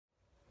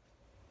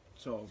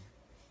So,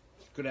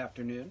 good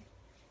afternoon.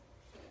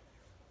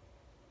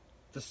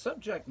 The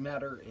subject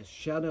matter is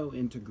shadow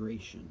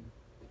integration.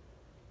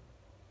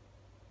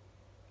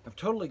 I've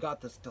totally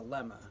got this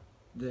dilemma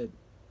that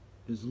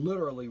is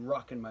literally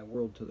rocking my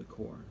world to the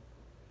core.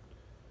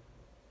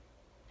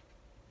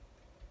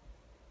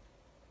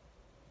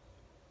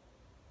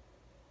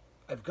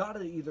 I've got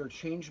to either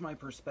change my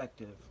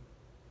perspective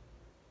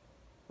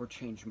or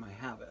change my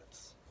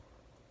habits.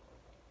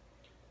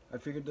 I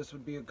figured this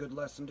would be a good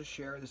lesson to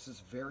share. This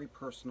is very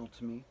personal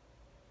to me.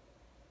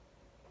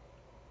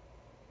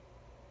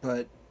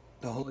 But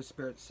the Holy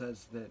Spirit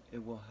says that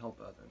it will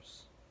help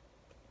others.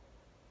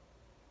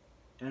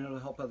 And it'll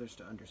help others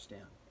to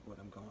understand what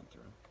I'm going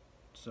through.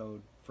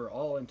 So for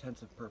all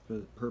intents and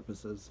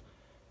purposes,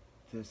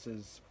 this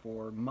is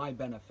for my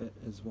benefit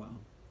as well.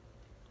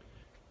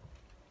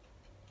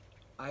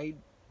 I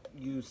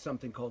use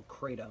something called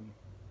Kratom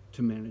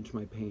to manage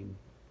my pain.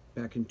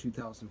 Back in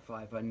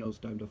 2005, I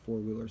nosedived a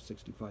four-wheeler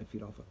 65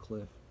 feet off a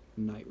cliff,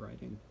 night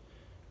riding.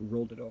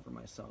 Rolled it over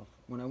myself.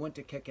 When I went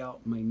to kick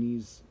out, my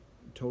knees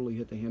totally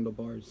hit the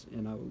handlebars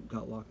and I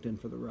got locked in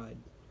for the ride.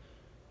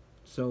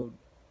 So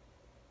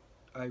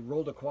I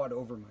rolled a quad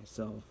over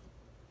myself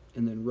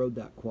and then rode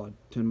that quad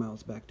 10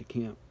 miles back to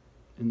camp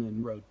and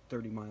then rode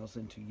 30 miles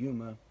into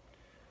Yuma,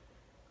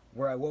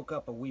 where I woke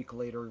up a week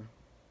later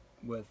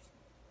with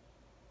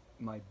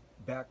my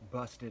back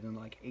busted in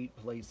like 8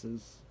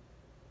 places.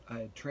 I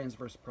had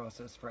transverse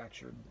process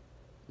fractured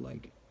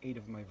like 8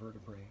 of my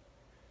vertebrae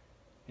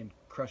and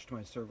crushed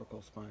my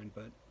cervical spine,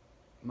 but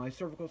my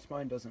cervical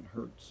spine doesn't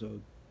hurt,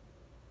 so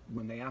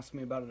when they ask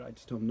me about it, I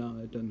just tell them,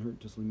 no, it doesn't hurt,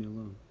 just leave me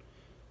alone.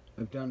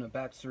 I've done a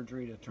back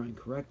surgery to try and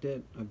correct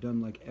it. I've done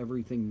like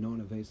everything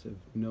non-invasive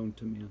known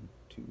to man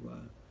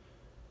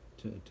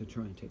to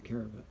try and take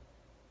care of it.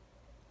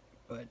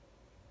 But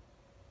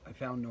I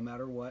found no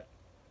matter what,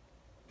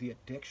 the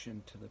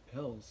addiction to the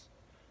pills,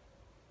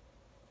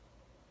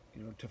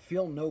 to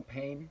feel no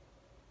pain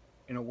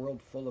in a world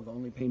full of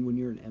only pain when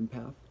you're an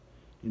empath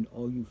and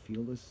all you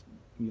feel is,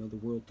 the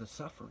world, the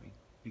suffering,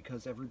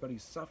 because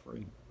everybody's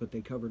suffering, but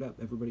they covered up.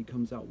 Everybody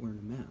comes out wearing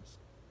a mask.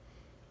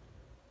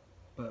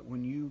 But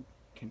when you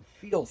can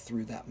feel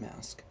through that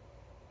mask,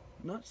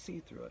 not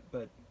see through it,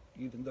 but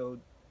even though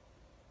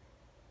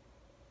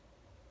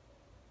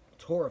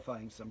it's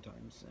horrifying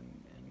sometimes,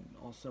 and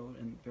also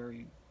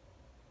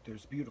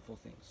there's beautiful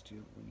things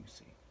too when you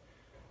see.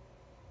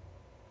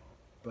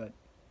 But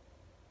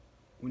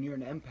when you're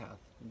an empath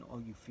and all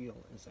you feel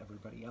is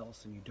everybody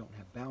else and you don't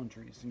have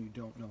boundaries and you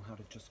don't know how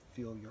to just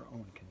feel your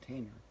own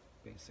container,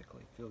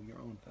 basically, feel your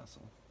own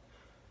vessel,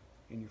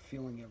 and you're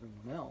feeling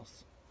everyone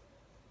else,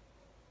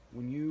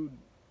 when you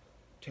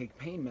take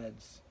pain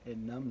meds, it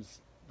numbs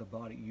the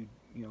body,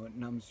 it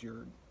numbs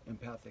your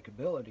empathic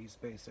abilities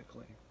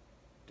basically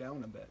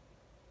down a bit.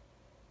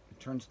 It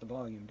turns the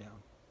volume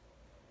down.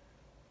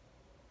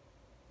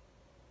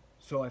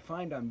 So I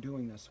find I'm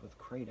doing this with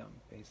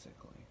Kratom,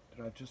 basically,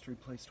 that I've just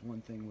replaced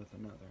one thing with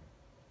another.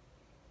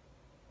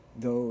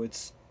 Though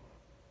it's,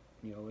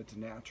 it's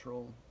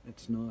natural,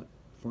 it's not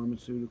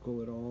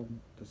pharmaceutical at all.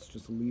 This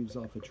just leaves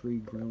off a tree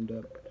ground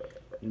up,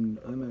 and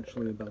I'm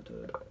actually about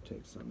to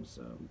take some,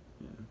 so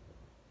yeah.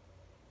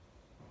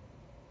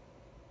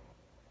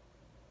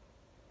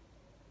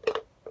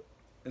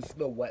 It's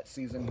the wet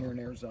season here in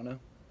Arizona.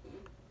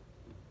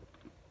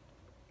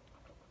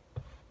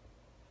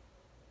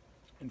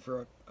 And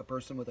for a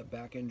person with a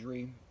back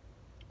injury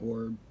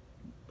or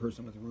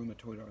person with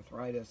rheumatoid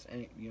arthritis,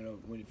 and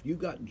if you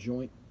got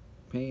joint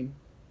pain,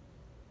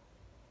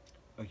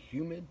 a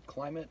humid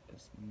climate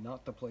is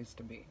not the place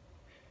to be.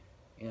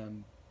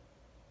 And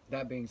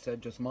that being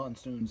said, just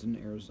monsoons in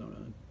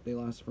Arizona, they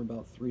last for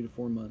about 3 to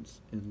 4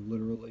 months, and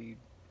literally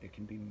it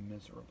can be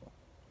miserable.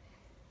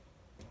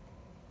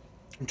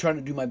 I'm trying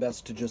to do my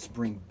best to just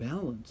bring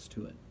balance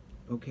to it.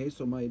 Okay,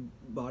 so my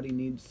body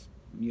needs,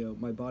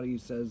 my body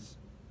says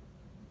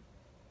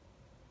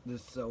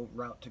this is a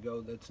route to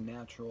go that's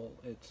natural.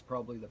 It's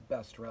probably the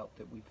best route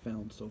that we've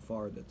found so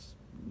far that's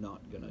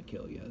not going to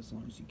kill you as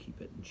long as you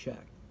keep it in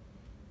check.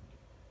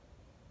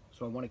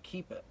 So I want to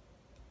keep it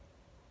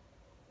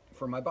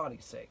for my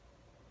body's sake.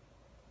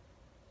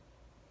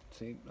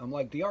 See, I'm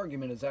like, the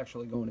argument is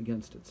actually going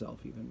against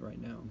itself even right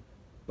now.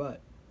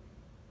 But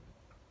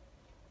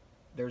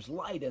there's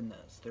light in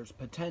this. There's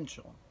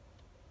potential.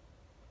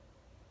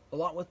 A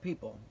lot with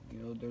people,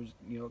 there's,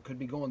 it could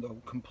be going the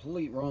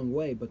complete wrong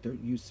way, but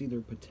you see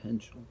their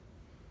potential.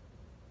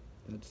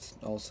 That's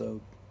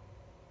also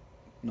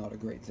not a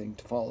great thing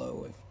to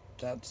follow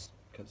because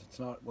it's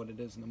not what it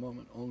is in the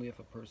moment. Only if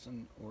a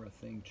person or a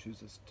thing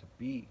chooses to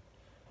be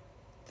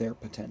their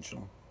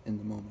potential in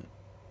the moment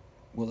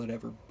will it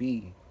ever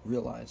be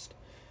realized.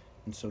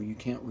 And so you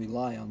can't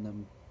rely on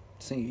them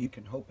saying, you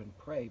can hope and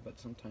pray, but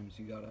sometimes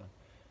you gotta,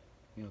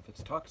 if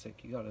it's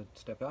toxic, you gotta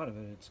step out of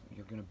it.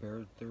 You're gonna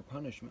bear their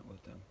punishment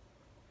with them.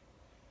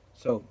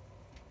 So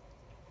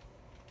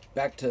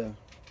back to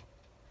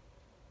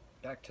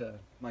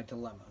my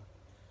dilemma.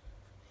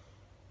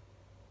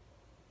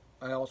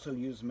 I also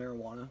use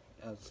marijuana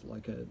as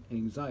like an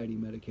anxiety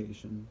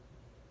medication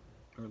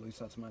Or at least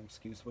that's my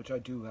excuse, which I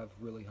do have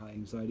really high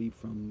anxiety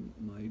from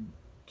my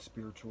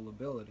spiritual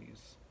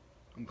abilities.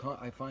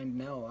 I find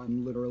now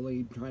I'm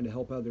literally trying to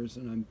help others,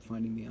 and I'm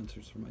finding the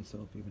answers for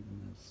myself even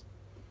in this.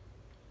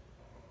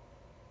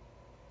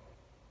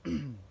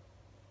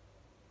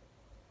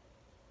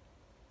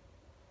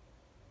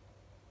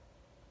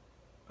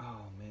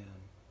 Oh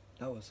man,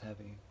 that was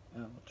heavy.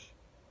 Ouch.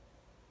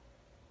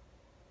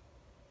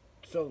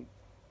 So,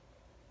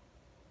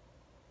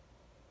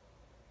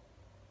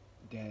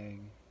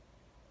 dang.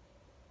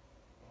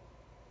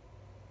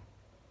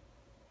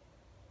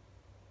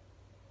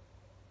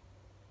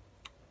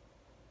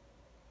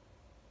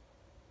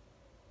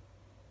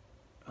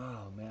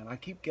 Oh man, I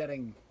keep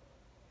getting.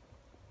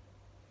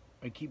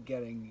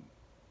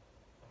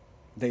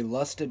 They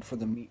lusted for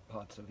the meat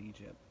pots of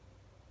Egypt.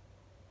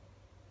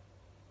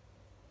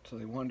 So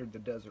they wandered the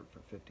desert for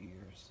 50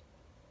 years.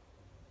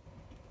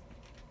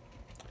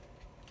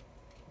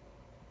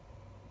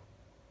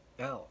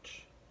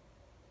 Ouch.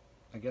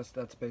 I guess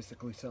that's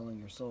basically selling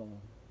your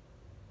soul.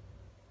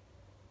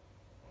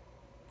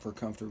 For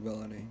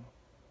comfortability.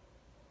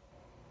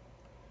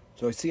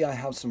 So I see I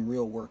have some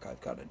real work I've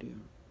got to do.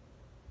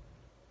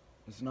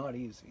 It's not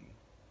easy.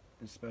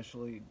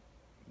 Especially,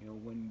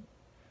 when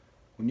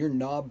your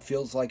knob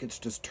feels like it's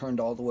just turned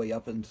all the way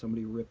up and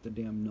somebody ripped the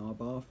damn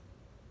knob off.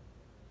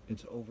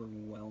 It's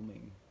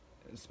overwhelming.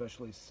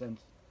 Especially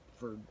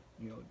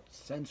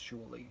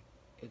sensually.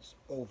 It's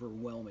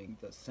overwhelming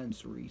the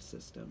sensory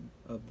system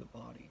of the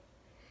body.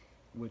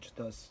 Which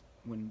thus,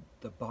 when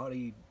the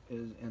body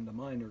and the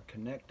mind are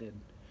connected,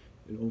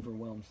 it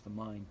overwhelms the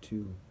mind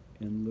too.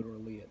 And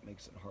literally it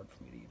makes it hard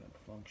for me to even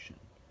function.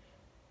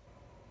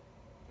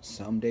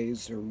 Some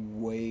days are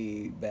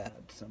way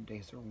bad, some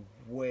days are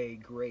way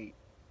great,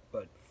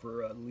 but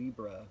for a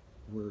Libra,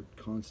 we're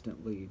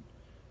constantly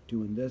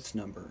doing this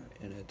number,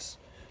 and it's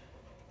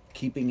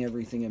keeping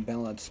everything in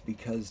balance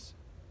because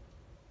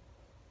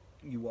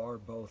you are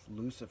both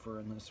Lucifer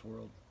in this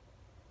world,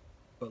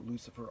 but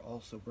Lucifer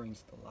also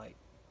brings the light.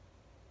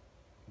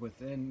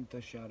 Within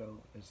the shadow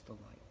is the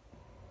light.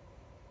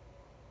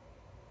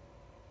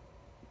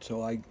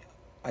 So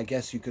I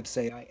guess you could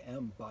say I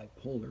am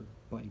bipolar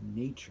by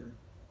nature.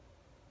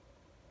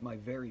 My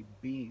very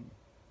being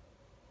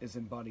is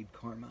embodied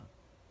karma.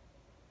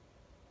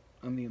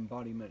 I'm the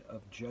embodiment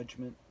of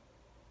judgment.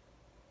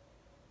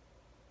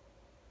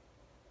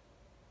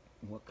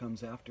 What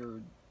comes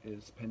after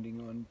is pending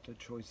on the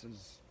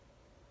choices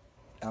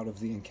out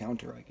of the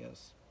encounter, I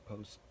guess,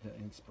 post the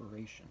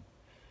inspiration.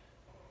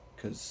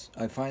 Because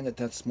I find that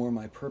that's more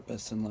my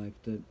purpose in life,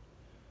 that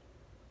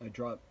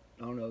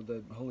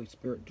the Holy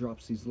Spirit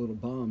drops these little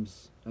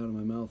bombs out of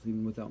my mouth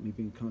even without me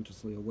being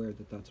consciously aware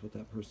that that's what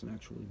that person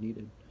actually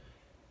needed.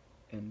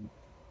 And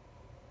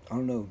I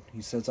don't know,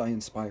 he says I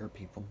inspire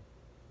people,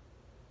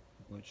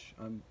 which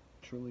I'm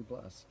truly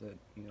blessed that,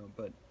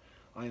 but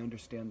I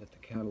understand that the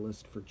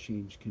catalyst for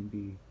change can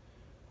be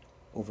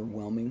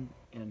overwhelming,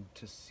 and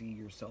to see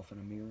yourself in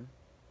a mirror,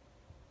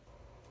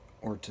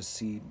 or to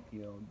see,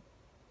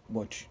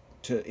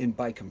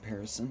 by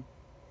comparison,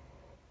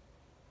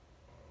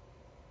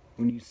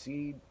 when you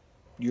see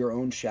your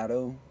own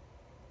shadow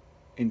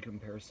in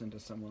comparison to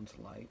someone's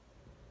light,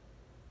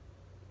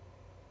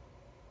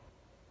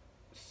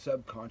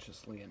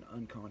 subconsciously and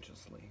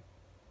unconsciously,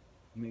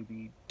 you may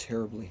be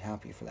terribly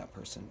happy for that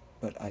person,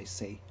 but I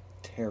say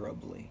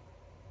terribly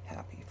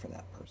happy for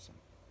that person.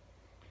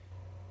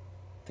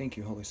 Thank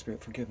you, Holy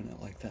Spirit, for giving it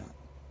like that.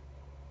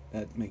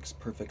 That makes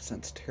perfect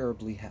sense.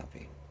 Terribly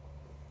happy.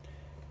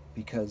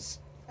 Because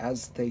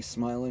as they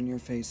smile in your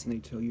face and they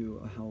tell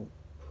you how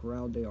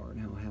proud they are and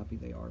how happy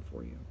they are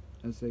for you,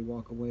 as they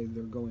walk away,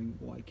 they're going,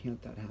 why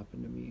can't that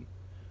happen to me?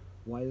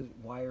 Why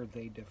are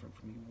they different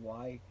from me?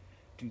 Why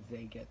do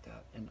they get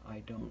that and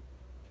I don't?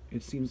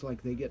 It seems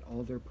like they get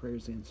all their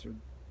prayers answered,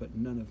 but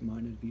none of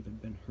mine have even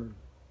been heard.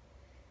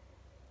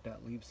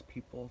 That leaves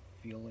people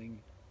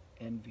feeling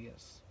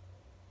envious,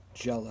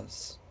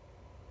 jealous,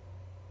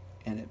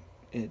 and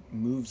it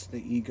moves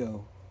the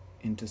ego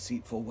in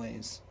deceitful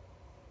ways,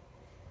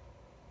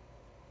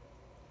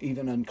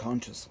 even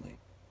unconsciously.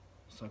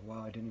 It's like,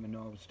 wow, I didn't even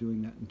know I was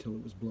doing that until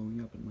it was blowing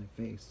up in my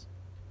face.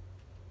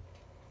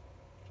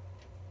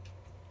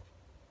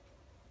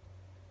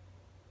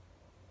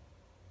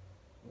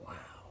 Wow.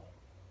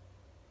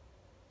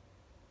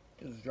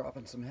 Just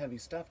dropping some heavy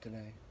stuff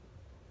today.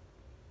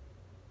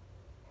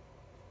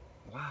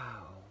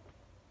 Wow.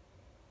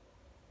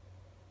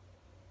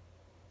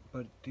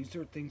 But these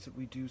are things that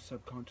we do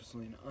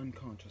subconsciously and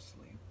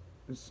unconsciously.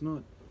 It's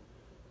not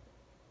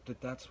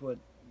that's what,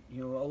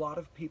 a lot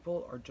of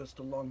people are just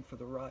along for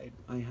the ride.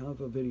 I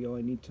have a video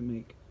I need to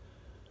make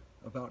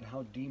about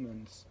how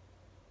demons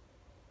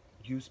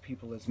use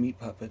people as meat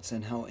puppets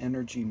and how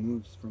energy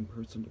moves from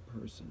person to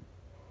person.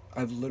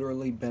 I've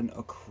literally been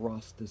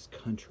across this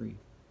country.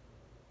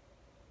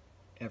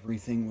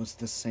 Everything was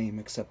the same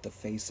except the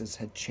faces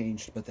had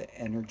changed, but the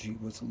energy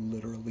was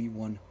literally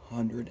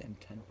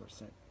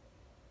 110%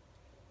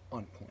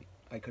 on point.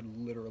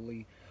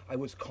 I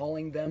was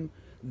calling them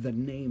the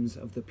names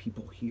of the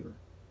people here.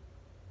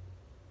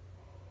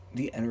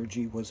 the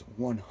energy was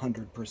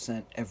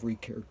 100%. Every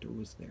character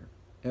was there.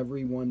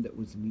 Everyone that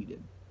was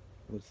needed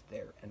was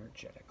there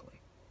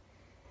energetically.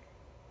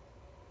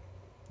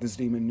 This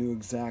demon knew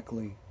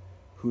exactly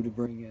who to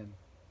bring in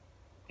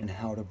and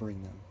how to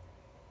bring them.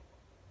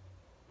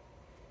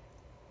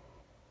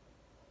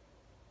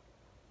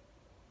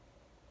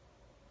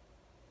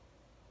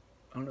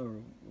 I don't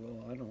know.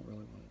 Well, I don't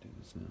really want to do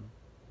this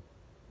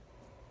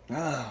now.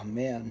 Ah,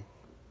 man.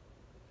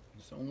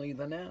 It's only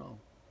the now.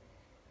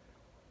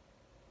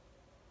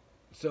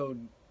 So,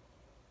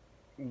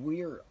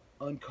 we're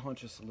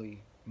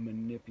unconsciously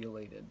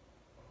manipulated.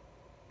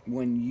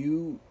 When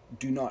you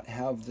do not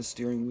have the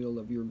steering wheel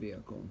of your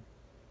vehicle,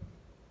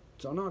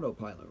 it's on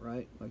autopilot,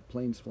 right? Like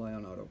planes fly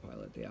on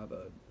autopilot. They have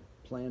a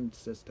planned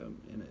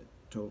system in it.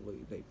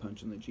 Totally. They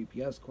punch in the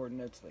GPS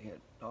coordinates. They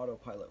hit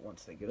autopilot.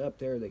 Once they get up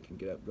there, they can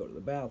get up, go to the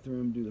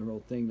bathroom, do their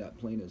whole thing. That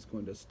plane is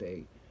going to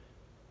stay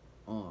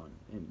on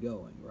and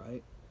going,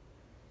 right?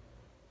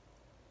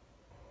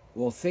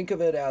 Well, think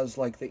of it as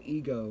like the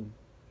ego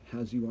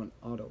has you on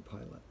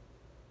autopilot.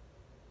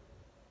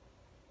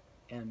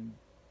 And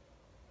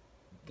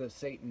the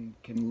Satan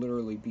can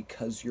literally,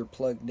 because you're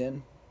plugged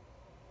in,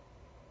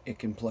 it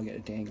can plug it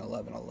at dang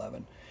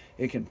 1111.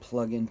 It can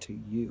plug into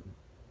you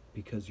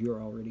because you're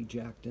already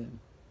jacked in.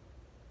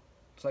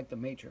 It's like the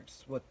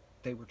Matrix, what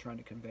they were trying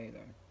to convey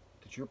there.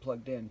 That you're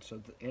plugged in, so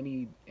that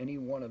any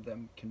one of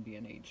them can be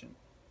an agent.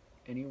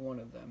 Any one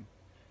of them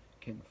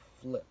can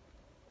flip.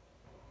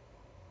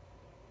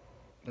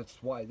 This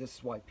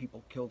is why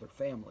people kill their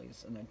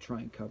families and then try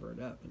and cover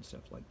it up and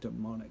stuff. Like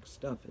demonic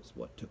stuff is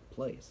what took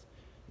place.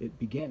 It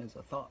began as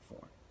a thought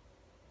form.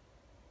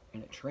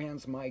 And it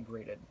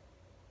transmigrated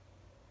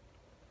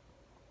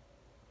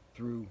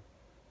through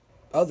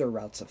other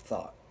routes of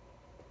thought,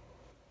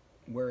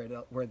 where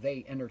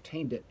they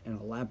entertained it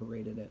and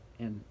elaborated it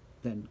and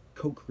then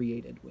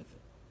co-created with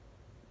it.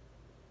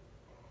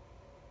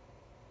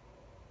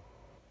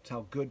 It's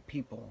how good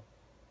people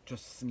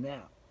just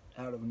snap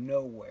out of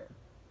nowhere.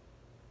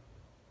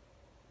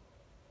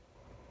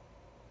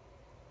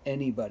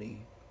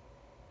 Anybody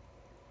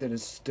that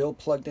is still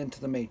plugged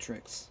into the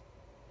Matrix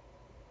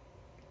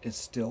is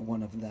still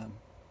one of them.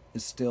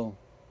 Is still.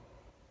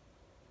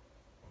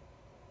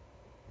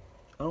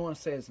 I don't want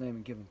to say his name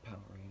and give him power.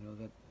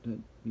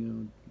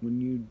 When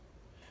you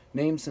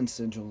names and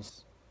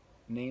sigils,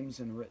 names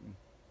and written,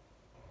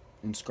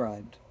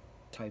 inscribed,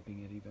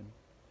 typing it even.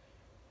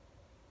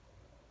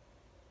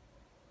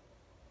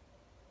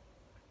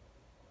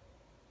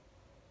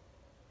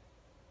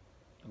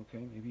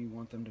 Okay, maybe you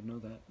want them to know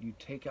that. You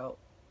take out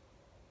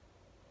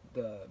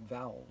the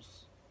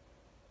vowels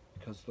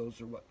because those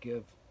are what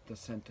give the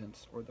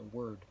sentence or the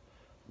word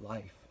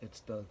life. It's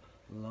the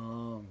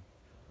long.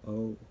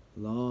 Oh,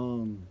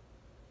 long.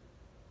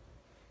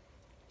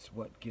 It's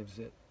what gives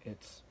it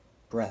its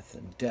breadth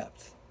and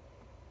depth.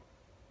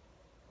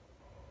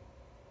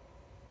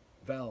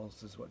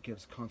 Vowels is what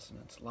gives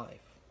consonants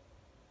life.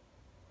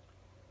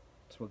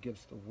 It's what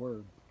gives the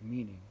word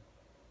meaning.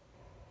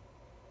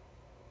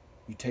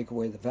 You take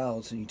away the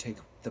vowels and you take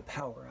the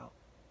power out.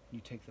 You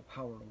take the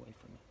power away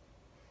from it.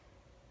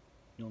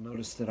 You'll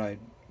notice that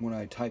when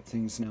I type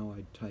things now,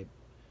 I type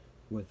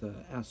with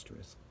an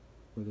asterisk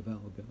where the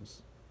vowel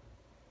goes.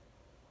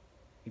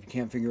 If you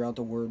can't figure out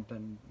the word,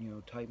 then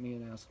type me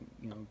and ask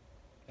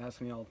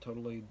me. I'll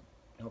totally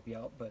help you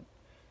out. But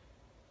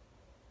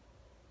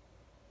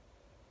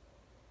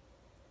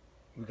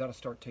we've got to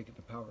start taking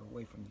the power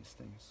away from these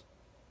things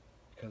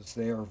because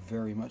they are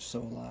very much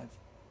so alive.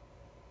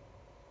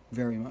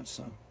 Very much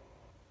so.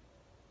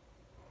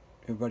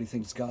 Everybody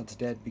thinks God's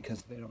dead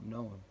because they don't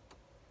know him.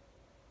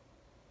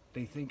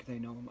 They think they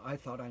know him. I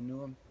thought I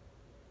knew him.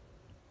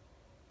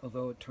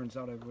 Although it turns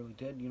out I really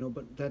did,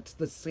 but that's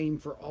the same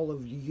for all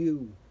of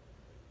you.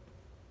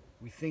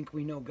 We think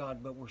we know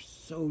God, but we're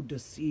so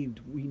deceived.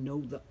 We know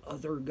the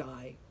other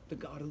guy, the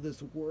God of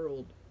this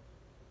world.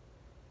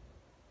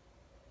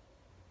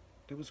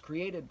 It was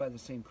created by the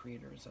same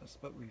creator as us,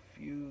 but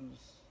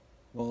refuse.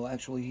 Well,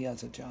 actually, he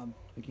has a job.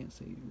 I can't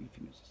say he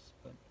refuses,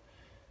 but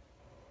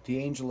the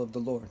angel of the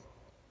Lord.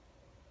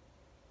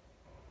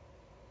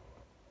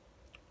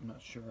 I'm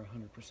not sure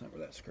 100%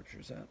 where that scripture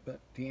is at, but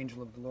the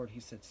angel of the Lord, he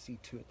said, see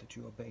to it that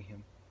you obey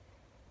him.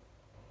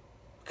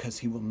 Because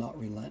he will not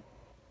relent.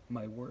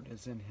 My word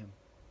is in him.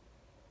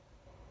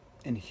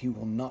 And he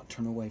will not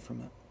turn away from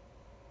it.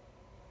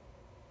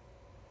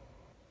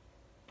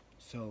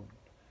 So,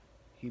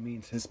 he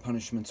means his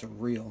punishments are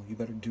real. You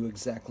better do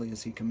exactly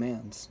as he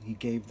commands. He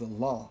gave the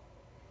law.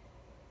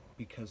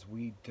 Because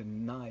we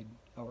denied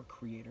our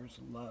Creator's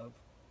love.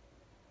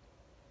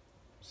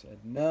 Said,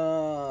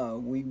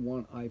 no, we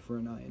want eye for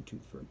an eye and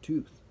tooth for a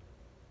tooth.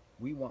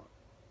 We want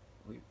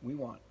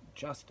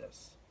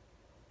justice.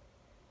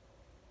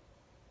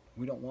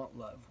 We don't want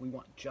love. We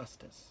want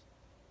justice.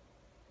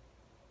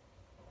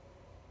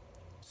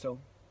 So,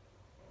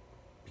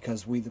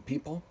 because we the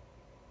people,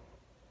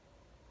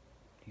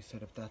 he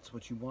said, if that's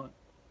what you want,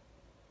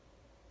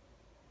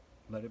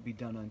 let it be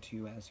done unto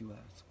you as you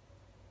ask.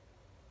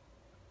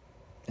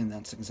 And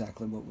that's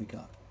exactly what we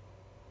got.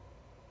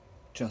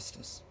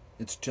 justice.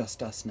 It's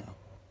just us now.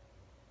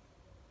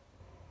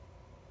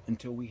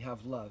 Until we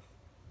have love,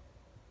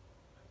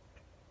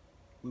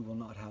 we will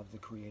not have the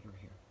Creator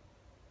here.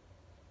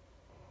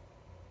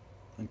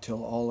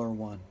 Until all are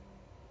one.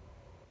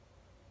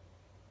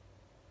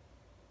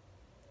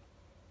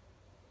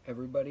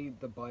 Everybody,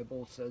 the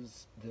Bible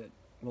says that,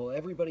 well,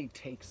 everybody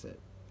takes it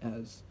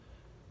as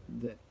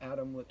that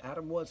Adam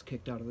was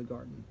kicked out of the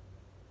garden.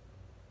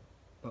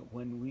 But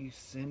when we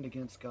sinned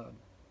against God,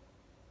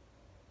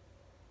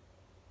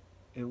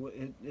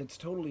 it's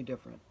totally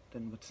different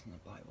than what's in the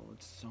Bible.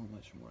 It's so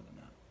much more than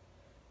that.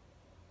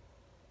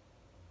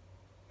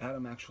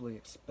 Adam actually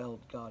expelled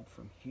God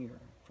from here,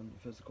 from the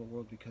physical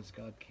world, because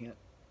God can't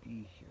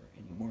be here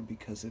anymore,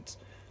 because it's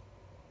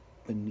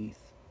beneath.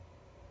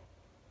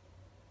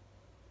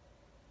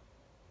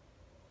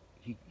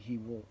 He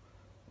will,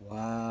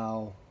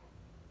 wow.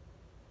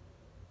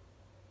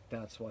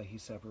 That's why he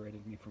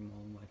separated me from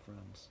all my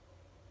friends.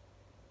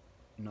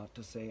 Not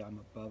to say I'm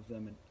above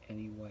them in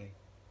any way.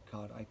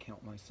 God, I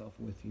count myself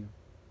with you.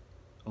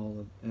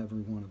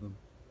 Every one of them.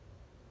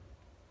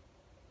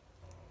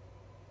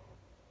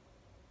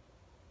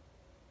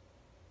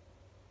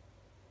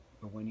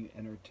 But when you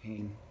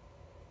entertain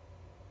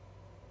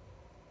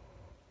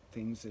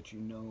things that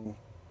you know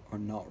are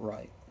not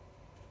right,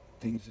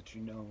 things that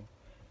you know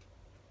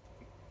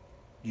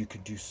you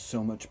could do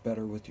so much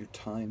better with your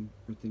time,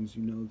 or things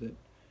you know that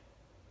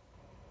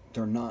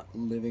they're not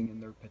living in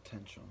their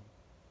potential.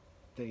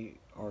 They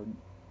are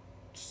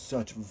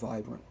such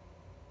vibrant,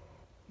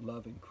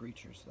 loving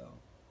creatures, though.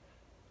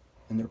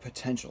 And their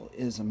potential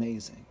is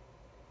amazing.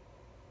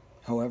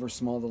 However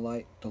small the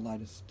light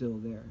is still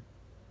there.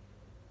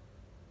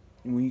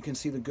 And when you can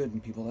see the good in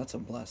people, that's a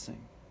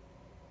blessing.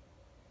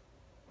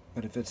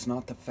 But if it's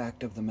not the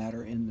fact of the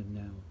matter in the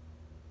now,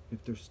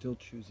 if they're still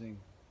choosing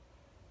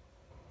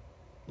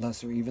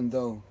lesser, even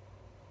though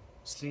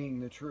seeing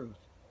the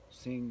truth,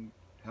 seeing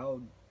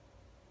how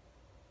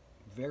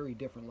very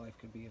different life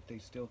could be if they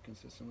still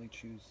consistently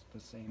choose the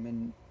same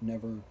and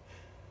never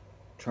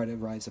try to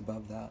rise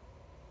above that,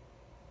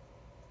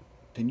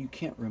 then you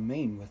can't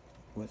remain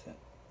with it.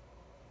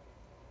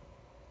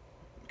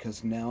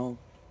 Because now,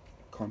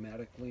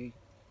 karmatically,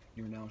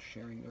 you're now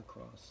sharing their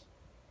cross,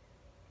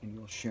 and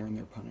you'll share in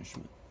their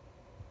punishment.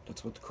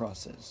 That's what the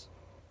cross is.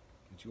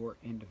 It's your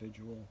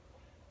individual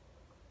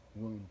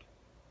wound,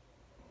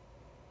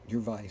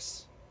 your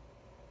vice.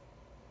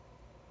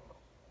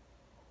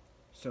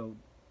 So,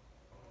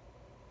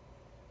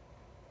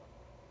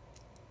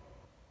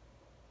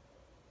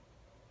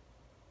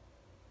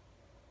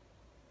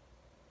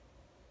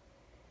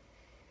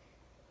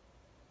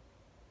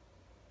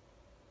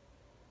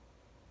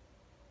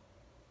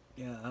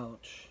 yeah,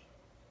 ouch.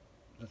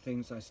 The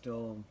things I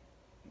still,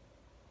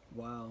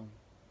 wow,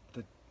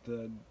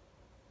 the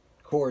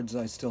cords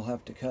I still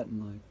have to cut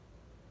in life.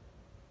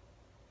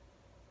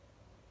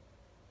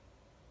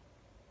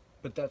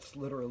 But that's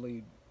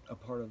literally a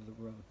part of the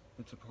road.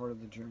 It's a part of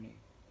the journey.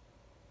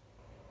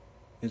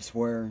 It's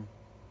where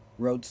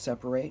roads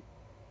separate,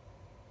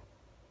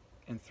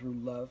 and through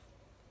love,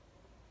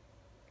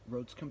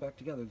 roads come back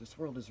together. This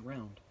world is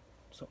round.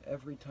 So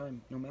every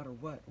time, no matter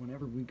what,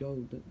 whenever we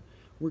go,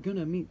 we're going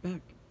to meet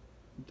back.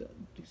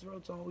 These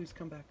roads always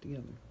come back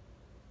together.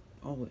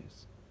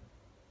 Always.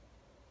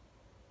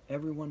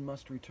 Everyone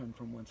must return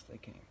from whence they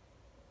came.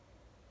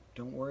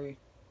 Don't worry.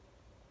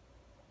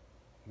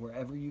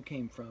 Wherever you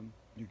came from,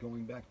 you're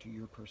going back to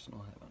your personal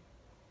heaven.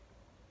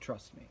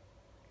 Trust me.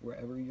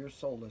 Wherever your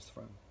soul is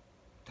from,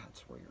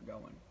 that's where you're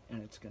going.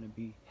 And it's going to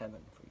be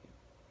heaven for you.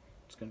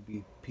 It's going to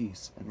be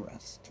peace and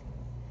rest.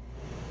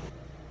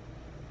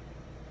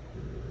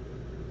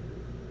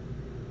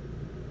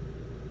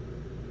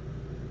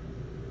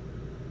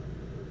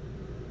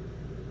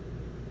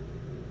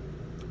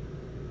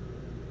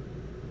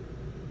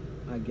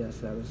 I guess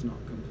that is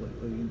not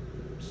completely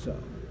so.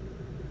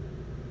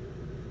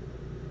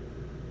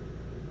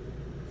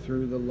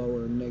 Through the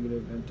lower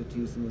negative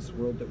entities in this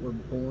world that were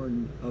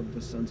born of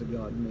the sons of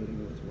God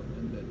mating with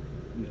women, that,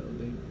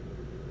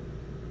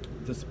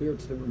 the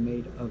spirits that were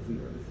made of the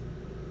earth,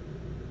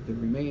 that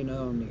remain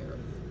on the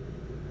earth,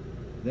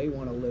 they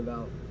want to live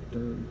out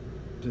their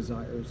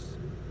desires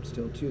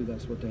still too.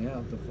 That's what they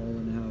have. The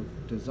fallen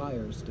have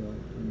desires still,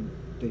 and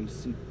they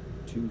seek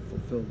to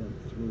fulfill them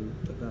through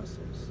the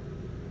vessels.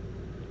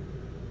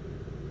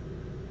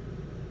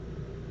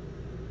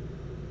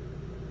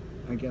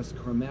 I guess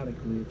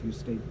karmatically, if you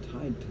stay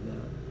tied to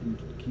that and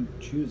keep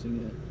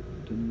choosing it,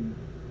 then,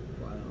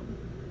 wow,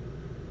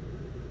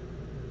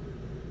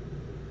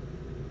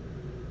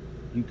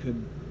 you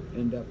could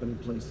end up in a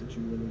place that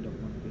you really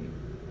don't want to be.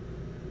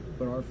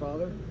 But our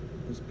Father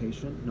is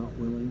patient, not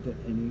willing that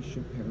any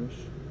should perish,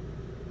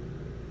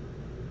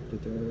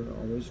 that there are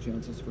always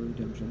chances for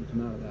redemption to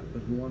come out of that,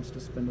 but He wants to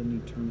spend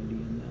an eternity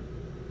in that.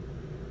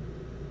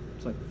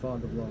 It's like a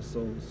fog of lost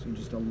souls. You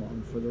just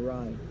along for the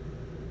ride.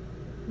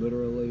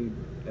 Literally,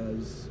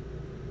 as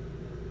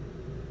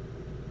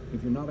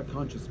if you're not a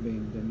conscious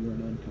being, then you're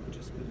an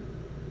unconscious being.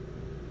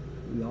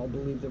 We all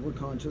believe that we're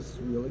conscious,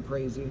 really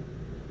crazy,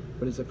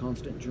 but it's a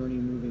constant journey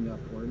moving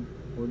upward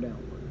or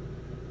downward.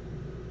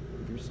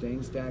 If you're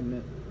staying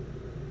stagnant,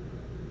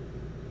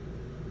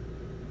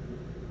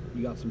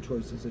 you got some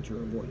choices that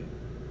you're avoiding.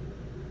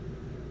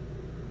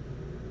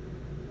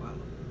 Wow.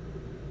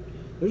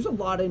 There's a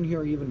lot in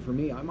here even for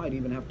me. I might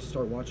even have to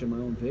start watching my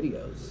own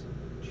videos.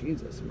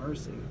 Jesus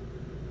mercy.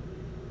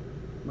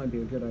 Might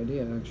be a good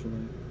idea,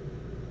 actually.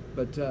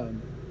 But,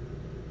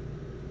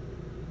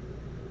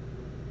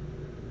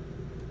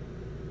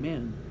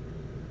 man,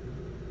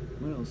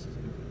 what else is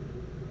there?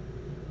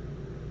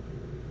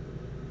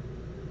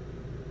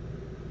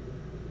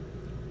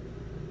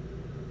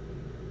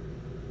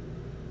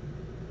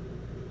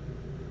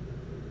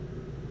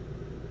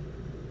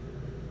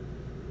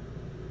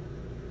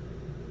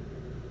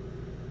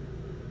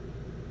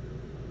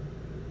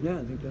 Yeah,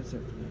 I think that's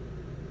it for me.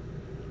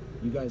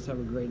 You guys have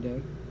a great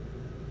day.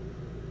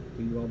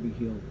 May you all be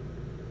healed,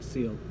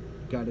 sealed,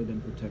 guided,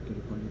 and protected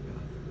upon your path.